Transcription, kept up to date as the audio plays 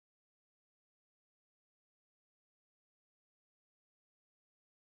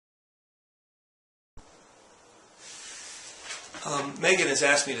Megan has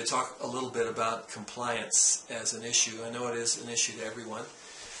asked me to talk a little bit about compliance as an issue. I know it is an issue to everyone.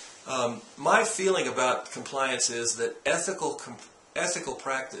 My feeling about compliance is that ethical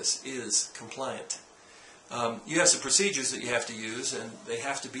practice is compliant. You have some procedures that you have to use, and they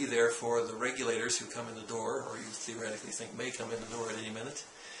have to be there for the regulators who come in the door, or you theoretically think may come in the door at any minute.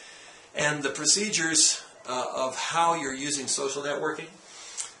 And the procedures of how you're using social networking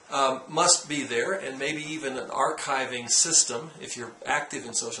must be there, and maybe even an archiving system, if you're active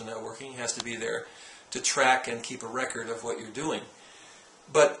in social networking, has to be there to track and keep a record of what you're doing.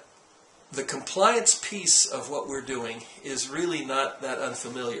 But the compliance piece of what we're doing is really not that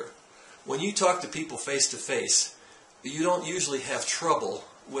unfamiliar. When you talk to people face to face, you don't usually have trouble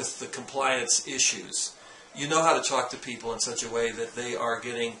with the compliance issues. You know how to talk to people in such a way that they are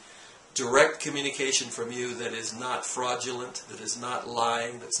getting direct communication from you that is not fraudulent, that is not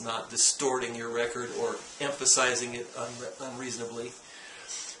lying, that's not distorting your record or emphasizing it unreasonably.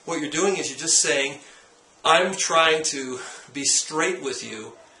 What you're doing is you're just saying, I'm trying to be straight with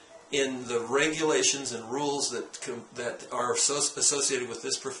you in the regulations and rules that are associated with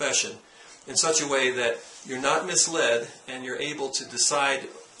this profession in such a way that you're not misled and you're able to decide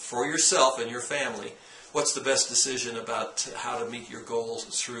for yourself and your family what's the best decision about how to meet your goals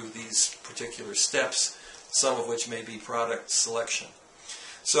through these particular steps, some of which may be product selection.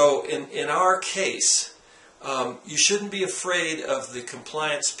 So in our case, you shouldn't be afraid of the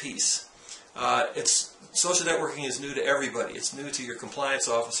compliance piece. Social networking is new to everybody. It's new to your compliance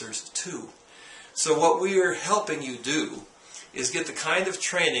officers too. So what we are helping you do is get the kind of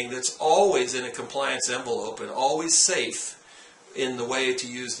training that's always in a compliance envelope and always safe in the way to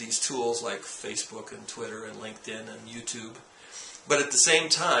use these tools like Facebook and Twitter and LinkedIn and YouTube, but at the same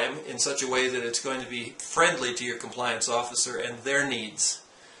time in such a way that it's going to be friendly to your compliance officer and their needs.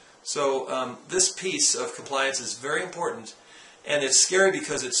 So this piece of compliance is very important, and it's scary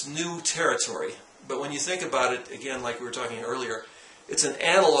because it's new territory. But when you think about it, again, like we were talking earlier, it's an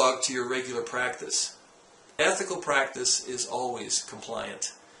analog to your regular practice. Ethical practice is always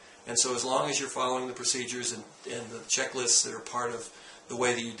compliant. And so as long as you're following the procedures and the checklists that are part of the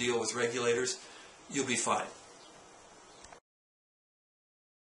way that you deal with regulators, you'll be fine.